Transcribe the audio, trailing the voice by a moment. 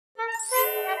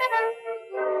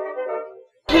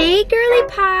Hey, girly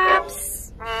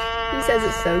pops. He says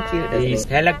it's so cute, doesn't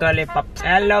he? Hello, girly pops.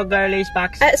 Hello, girly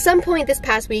pops. At some point this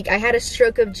past week, I had a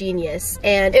stroke of genius,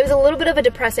 and it was a little bit of a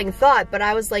depressing thought, but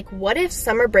I was like, what if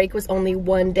summer break was only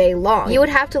one day long? You would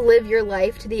have to live your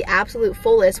life to the absolute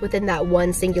fullest within that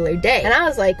one singular day. And I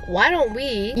was like, why don't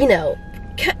we, you know,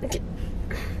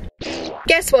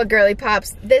 guess what, girly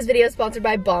pops? This video is sponsored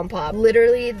by Bomb Pop.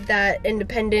 Literally that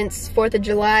Independence 4th of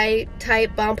July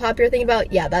type Bomb Pop you're thinking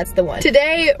about? Yeah, that's the one.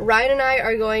 Today, Ryan and I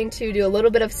are going to do a little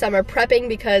bit of summer prepping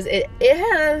because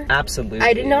Absolutely.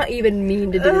 I did not even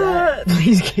mean to do that.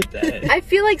 Please keep that in. I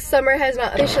feel like summer has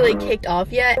not officially kicked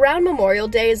off yet. Around Memorial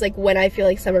Day is like when I feel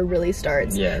like summer really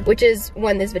starts. Yeah. Which is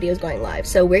when this video is going live.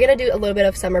 So we're gonna do a little bit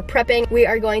of summer prepping. We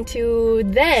are going to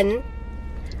then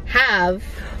have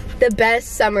the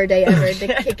best summer day ever to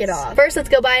kick it off. First, let's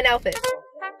go buy an outfit.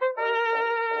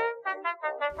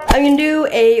 I'm gonna do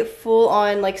a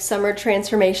full-on like summer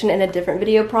transformation in a different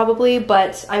video probably,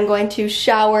 but I'm going to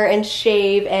shower and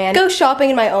shave and go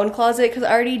shopping in my own closet because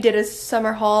I already did a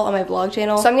summer haul on my vlog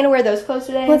channel. So I'm gonna wear those clothes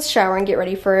today. Let's shower and get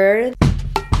ready for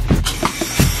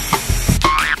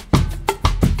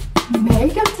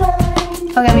makeup time.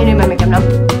 Okay, I'm gonna do my makeup now.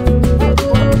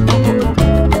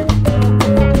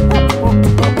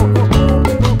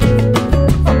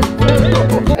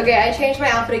 Okay, I changed my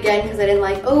outfit again because I didn't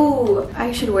like, oh,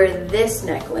 I should wear this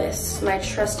necklace, my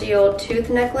trusty old tooth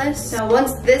necklace. Now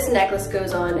once this necklace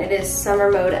goes on, it is summer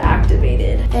mode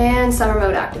activated. And summer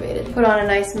mode activated. Put on a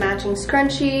nice matching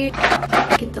scrunchie,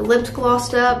 get the lips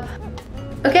glossed up.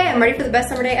 Okay, I'm ready for the best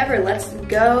summer day ever. Let's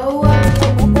go.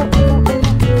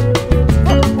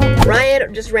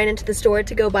 Ryan just ran into the store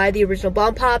to go buy the original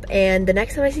Bomb Pop, and the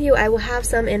next time I see you, I will have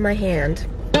some in my hand.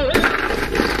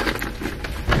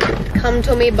 Come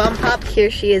to me, Bomb Pop. Here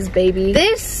she is, baby.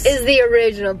 This is the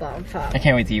original Bomb Pop. I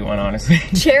can't wait to eat one, honestly.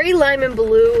 Cherry, lime, and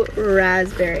blue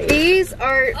raspberry. These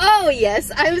are, oh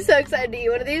yes, I'm so excited to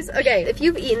eat one of these. Okay, if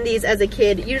you've eaten these as a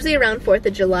kid, usually around 4th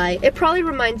of July, it probably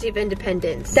reminds you of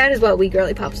independence. That is what we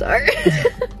girly pops are.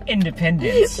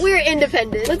 Independence. We're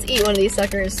independent. Let's eat one of these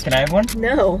suckers. Can I have one?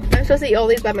 No, I'm supposed to eat all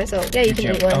these by myself. Yeah, you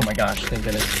can eat one. Oh my gosh, thank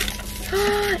goodness.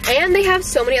 And they have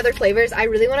so many other flavors. I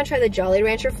really want to try the Jolly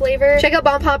Rancher flavor. Check out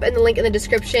Bomb Pop in the link in the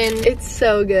description. It's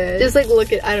so good. Just like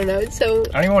look at, I don't know, it's so...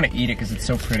 I don't even want to eat it because it's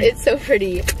so pretty. It's so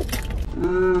pretty.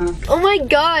 Oh my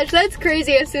gosh, that's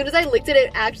crazy. As soon as I licked it,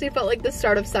 it actually felt like the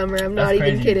start of summer. I'm not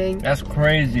even kidding. That's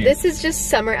crazy. This is just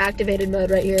summer activated mode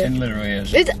right here. It literally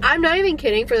is. I'm not even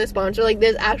kidding for the sponsor. Like,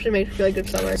 this actually makes me feel like it's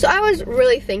summer. So I was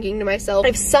really thinking to myself,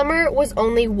 if summer was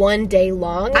only one day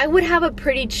long, I would have a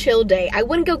pretty chill day. I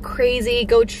wouldn't go crazy,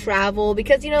 go travel,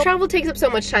 because, you know, travel takes up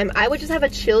so much time. I would just have a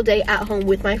chill day at home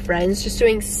with my friends, just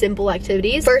doing simple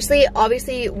activities. Firstly,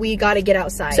 obviously, we gotta get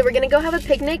outside. So we're gonna go have a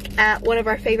picnic at one of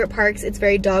our favorite parks. It's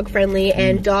very dog friendly,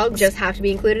 and dogs just have to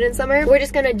be included in summer. We're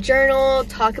just gonna journal,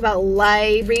 talk about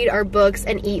life, read our books,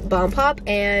 and eat Bomb Pop.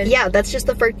 And yeah, that's just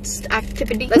the first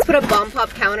activity. Let's put a Bomb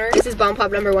Pop counter. This is Bomb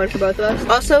Pop #1 for both of us.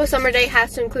 Also, summer day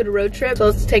has to include a road trip, so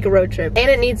let's take a road trip. And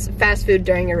it needs fast food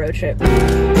during a road trip.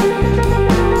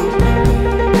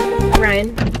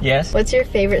 Ryan. Yes? What's your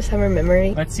favorite summer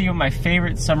memory? Let's see what my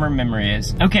favorite summer memory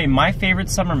is. Okay, my favorite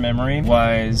summer memory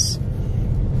was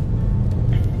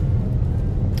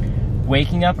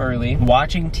waking up early,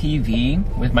 watching TV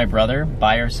with my brother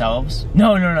by ourselves.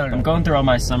 No. I'm going through all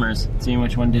my summers, seeing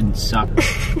which one didn't suck.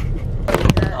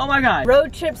 Oh my god.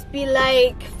 Road trips be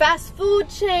like fast food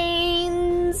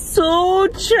chains.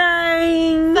 Food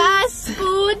chains. Fast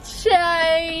food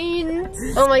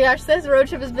chains. Oh my gosh, this road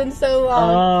trip has been so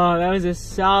long. Oh, that was a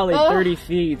solid 30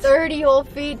 feet. 30 whole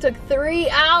feet, took 3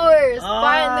 hours.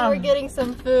 Finally, we're getting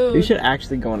some food. We should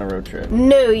actually go on a road trip.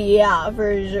 No, yeah,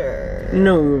 for sure.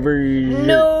 No,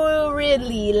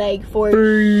 really, like for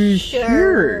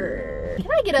sure. Can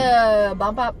I get a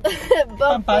Bomb Pop?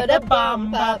 Bomb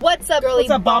Pop. What's up, girly?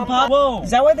 What's up, Bomb Pop? Whoa,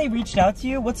 is that why they reached out to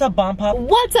you? What's up, Bomb Pop?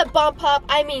 What's up, Bomb Pop?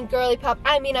 I mean, girly pop.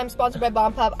 I mean, I'm sponsored by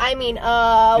Bomb Pop. I mean,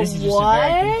 this is just a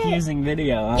very confusing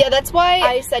video, huh? Yeah, that's why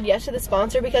I said yes to the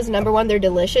sponsor, because #1, they're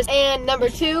delicious, and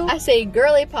 #2, I say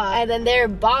girly pop, and then they're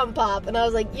Bomb Pop, and I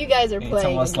was like, you guys are playing. It's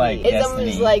almost like it's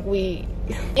almost like we.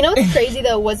 You know what's crazy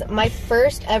though was my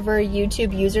first ever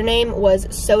YouTube username was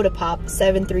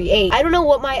SodaPop738. I don't know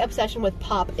what my obsession with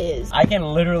pop is. I can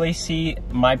literally see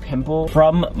my pimple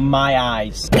from my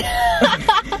eyes.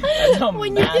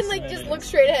 When you can like just look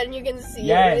straight ahead and you can see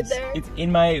it right there. It's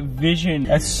in my vision.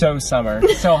 That's so summer.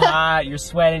 It's so hot, you're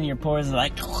sweating, your pores are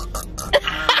like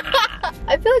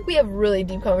I feel like we have really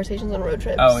deep conversations on road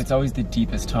trips. Oh, it's always the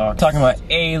deepest talk. Talking about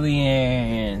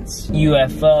aliens,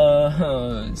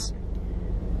 UFOs,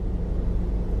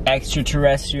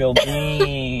 extraterrestrial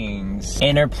beings. things.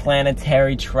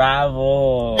 Interplanetary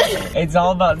travel. It's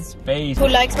all about space. Who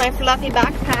likes my fluffy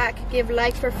backpack? Give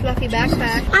likes for fluffy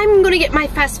backpack. I'm gonna get my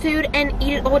fast food and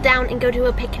eat it all down and go to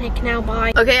a picnic now.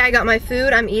 Bye. Okay, I got my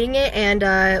food. I'm eating it,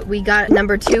 and we got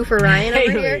number 2 for Ryan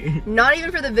over here. Not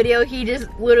even for the video. He just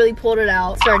literally pulled it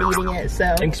out, started eating it.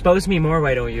 So expose me more,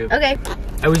 why don't you? Okay.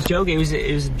 I was joking.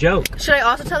 It was a joke. Should I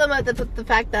also tell them the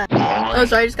fact that? Oh,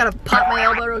 sorry. I just gotta pop my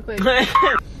elbow real quick.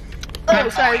 Oh,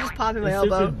 sorry. Just popping my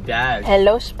elbow. Dad.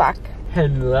 Hello, Spock.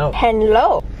 Hello.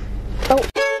 Hello. Oh.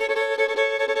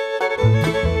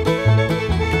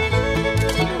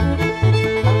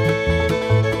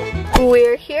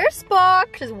 We're here,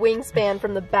 Spock. His wingspan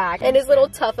from the back and his little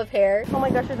tuft of hair. Oh my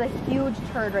gosh, there's a huge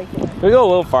turd right here. Can we go a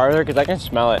little farther because I can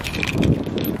smell it.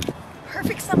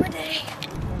 Perfect summer day.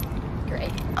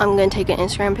 Great. I'm gonna take an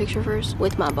Instagram picture first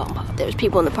with my bomb pop. There's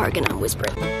people in the park and I'm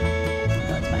whispering.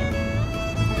 That's fine.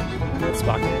 That's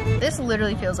Spock. This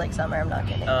literally feels like summer, I'm not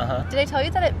kidding. Uh-huh. Did I tell you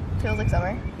that it feels like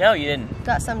summer? No, you didn't.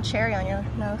 Got some cherry on your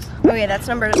nose. Okay, that's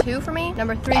number 2 for me.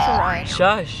 Number 3 for Ryan.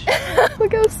 Shush.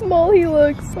 Look how small he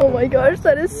looks. Oh my gosh,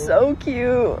 that is so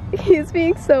cute. He's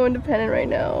being so independent right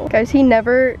now. Guys, he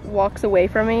never walks away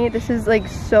from me. This is like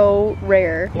so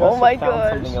rare. Oh my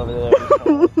gosh.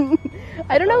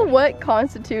 I don't know what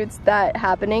constitutes that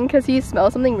happening because he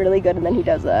smells something really good and then he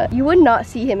does that. You would not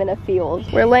see him in a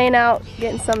field. We're laying out,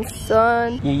 getting some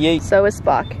sun. So is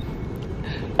Spock.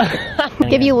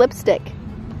 Give you lipstick.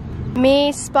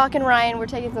 Me, Spock, and Ryan, we're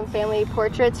taking some family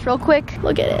portraits real quick.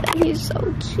 Look at it. He's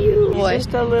so cute. He's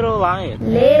just a little lion.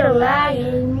 Little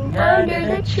lion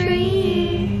under the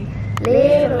tree.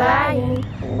 Little lion,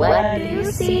 what do you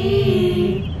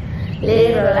see?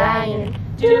 Little lion,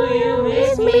 do you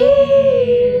miss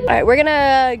me? All right, we're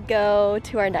gonna go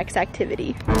to our next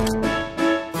activity.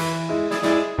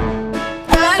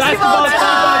 Basketball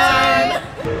time!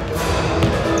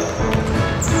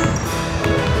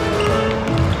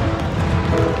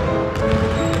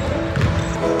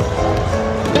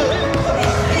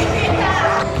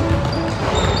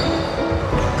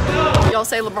 Y'all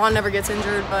say LeBron never gets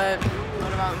injured, but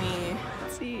what about me?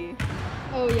 Let's see.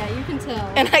 Oh yeah, you can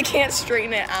tell. And I can't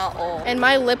straighten it at all. And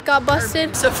my lip got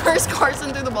busted. So first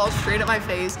Carson threw the ball straight at my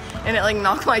face and it like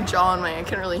knocked my jaw and I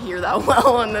couldn't really hear that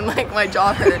well and then like my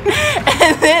jaw hurt.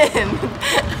 And then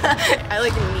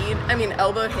I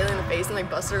elbowed Haley in the face and like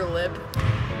busted her lip.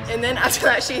 And then after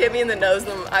that she hit me in the nose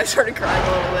and I started crying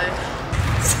a little bit.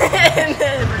 And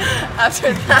then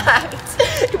after that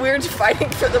we were just fighting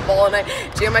for the ball and I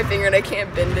jammed my finger and I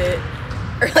can't bend it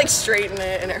or like straighten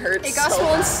it and it hurts. It got so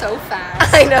swollen bad. so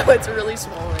fast. I know, it's really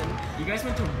swollen. You guys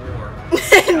went to war. We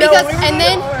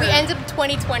ended up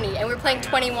 2020 and we're playing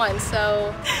 21,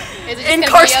 so and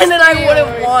Carson and I would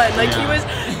have won. Like he was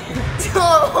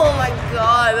oh my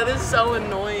god, that is so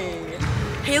annoying.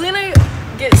 Haley and I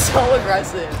get so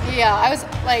aggressive. Yeah, I was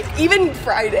like even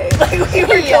Friday, like we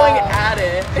were going at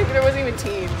it. Like, there wasn't even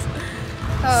teams.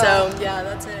 So yeah,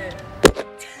 that's it.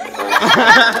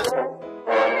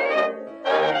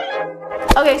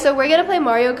 Okay, so we're gonna play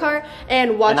Mario Kart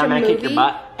and watch a movie, kick your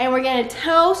butt. and we're gonna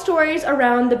tell stories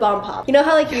around the bomb pop. You know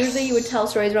how like usually you would tell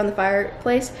stories around the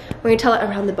fireplace? We're gonna tell it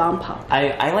around the bomb pop.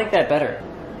 I like that better.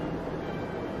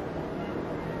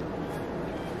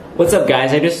 What's up,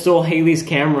 guys? I just stole Haley's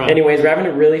camera. Anyways, we're having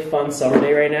a really fun summer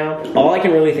day right now. All I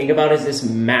can really think about is this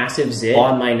massive zit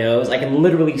on my nose. I can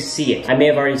literally see it. I may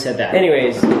have already said that.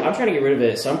 Anyways, I'm trying to get rid of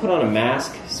it, so I'm putting on a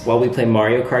mask while we play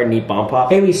Mario Kart and eat bomb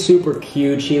pop. Haley's super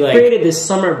cute. She like created this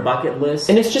summer bucket list,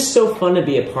 and it's just so fun to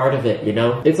be a part of it, you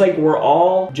know? It's like we're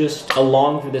all just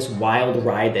along for this wild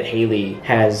ride that Haley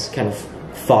has kind of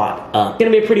thought up. It's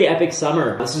gonna be a pretty epic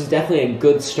summer. This is definitely a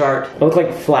good start. I look like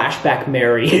flashback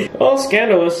Mary. Oh,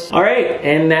 scandalous. All right,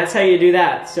 and that's how you do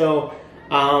that. So,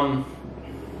 I'm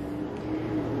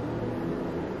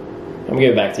gonna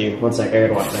give it back to you. One sec, I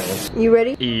gotta watch that one. You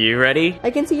ready? You ready?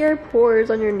 I can see your pores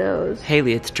on your nose.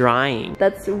 Haley, it's drying.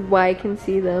 That's why I can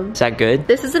see them. Is that good?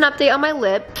 This is an update on my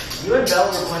lip. You and Bella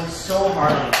were going so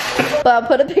hard on it. But I'll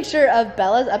put a picture of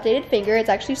Bella's updated finger. It's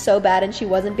actually so bad and she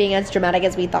wasn't being as dramatic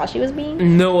as we thought she was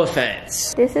being. No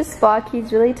offense. This is Spock.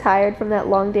 He's really tired from that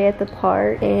long day at the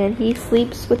park and he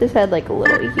sleeps with his head like a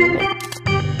little human.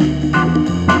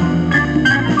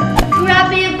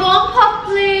 Grab me a bomb pop,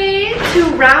 please. To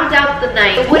round out the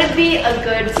night, would it be a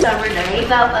good summer night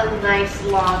without a nice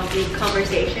long deep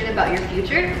conversation about your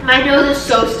future? My nose is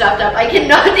so stuffed up, I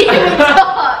cannot even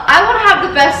talk. I want to have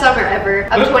the best summer ever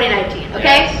of 2019,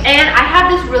 okay? Yes. And I have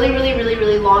this really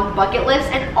long bucket list,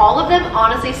 and all of them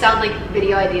honestly sound like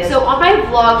video ideas. So on my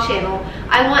vlog channel,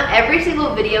 I want every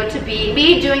single video to be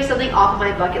me doing something off of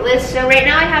my bucket list. So right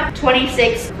now I have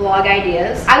 26 vlog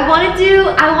ideas. I want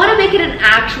to make it an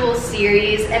actual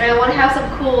series, and I want to have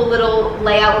some cool little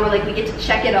layout where like we get to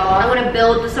check it off. I want to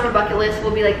build the summer bucket list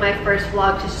will be like my first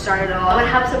vlog to start it off. I want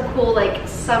to have some cool like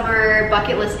summer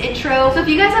bucket list intro. So if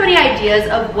you guys have any ideas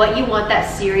of what you want that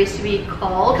series to be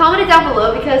called, comment it down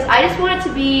below, because I just want it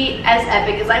to be as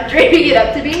epic as I'm dreaming it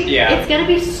up to be. Yeah. It's gonna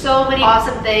be so many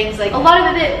awesome things. Like a lot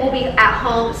of it will be at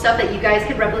home stuff that you guys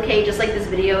can replicate, just like this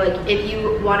video. Like if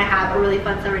you want to have a really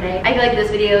fun summer day, I feel like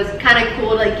this video is kind of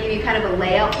cool to like give you kind of a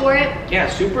layout for it. Yeah,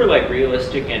 super like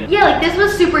realistic and yeah, like this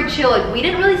was super chill. Like we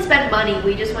didn't really spend money.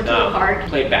 We just went to the park,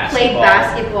 played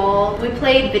basketball. We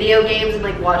played video games and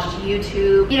like watched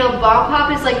YouTube. You know, Bomb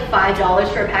Pop is like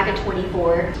 $5 for a pack of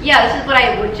 24. Yeah, this is what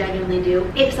I would genuinely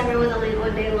do if summer was only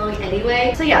one day long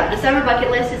anyway. So yeah, the summer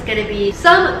bucket list is gonna be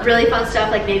some really fun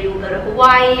stuff. Like maybe we'll go to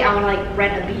Hawaii. I want to like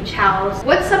rent a beach house.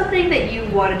 What's something that you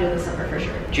want to do this summer for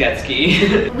sure? jet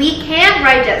ski. We can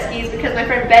ride jet skis because my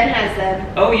friend Ben has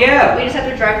them. Oh yeah. We just have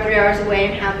to drive 3 hours away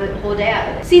and have the whole day out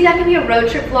of it. See, that can be a road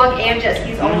trip vlog and jet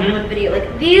skis all in one video.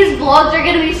 Like these vlogs are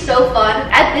gonna be so fun.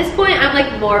 At this point, I'm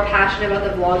like more passionate about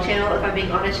the vlog channel, if I'm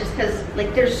being honest, just because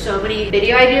like there's so many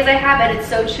video ideas I have and it's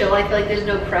so chill. I feel like there's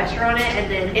no pressure on it, and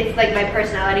then it's like my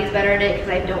personality is better in it because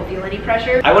I don't feel any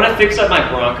pressure. I want to fix up my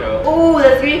Bronco. Oh,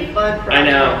 that's gonna be fun. I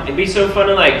know. It'd be so fun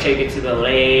to like take it to the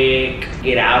lake,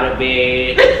 get out of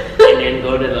it, and then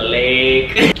go to the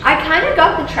lake. I kind of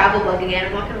got the travel bug again,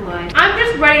 I'm not gonna lie. I'm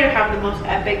just ready to have the most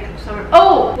epic summer.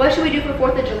 Oh, what should we do for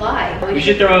 4th of July? We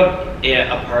should throw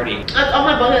a party. That's on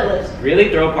my bucket list. Really?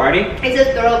 Throw a party? It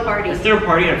says throw a party. Let's throw a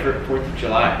party on 4th of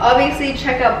July. Obviously,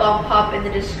 check out Bump Pop in the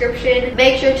description.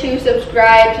 Make sure to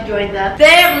subscribe to join the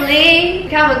family.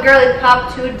 Become a girly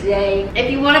pop today.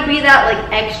 If you want to be that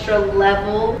like extra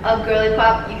level of girly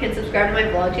pop, you can subscribe to my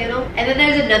vlog channel. And then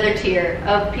there's another tier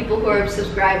of people who are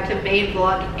subscribed to main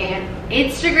vlog and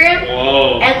Instagram.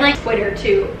 Whoa. And like Twitter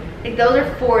too. Like those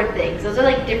are 4 things. Those are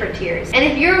like different tiers. And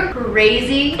if you're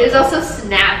crazy, there's also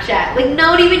Snapchat. Like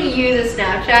no one even uses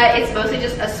Snapchat. It's mostly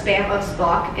just a spam of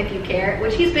Spock, if you care.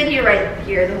 Which he's been here right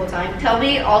here the whole time. Tell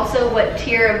me also what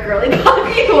tier of girly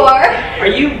pop you are. Are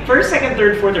you 1st, 2nd,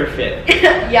 3rd, 4th, or 5th?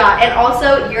 Yeah, and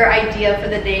also your idea for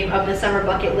the name of the summer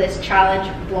bucket list challenge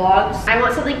vlogs. I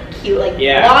want something cute, like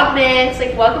Vlogmas.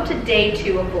 Like welcome to day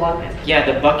 2 of Vlogmas. Yeah,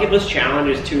 the bucket list challenge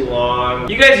is too long.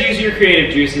 You guys use your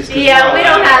creative juices. Yeah, we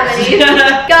don't have any.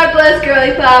 God bless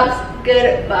girly pops.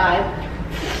 Goodbye.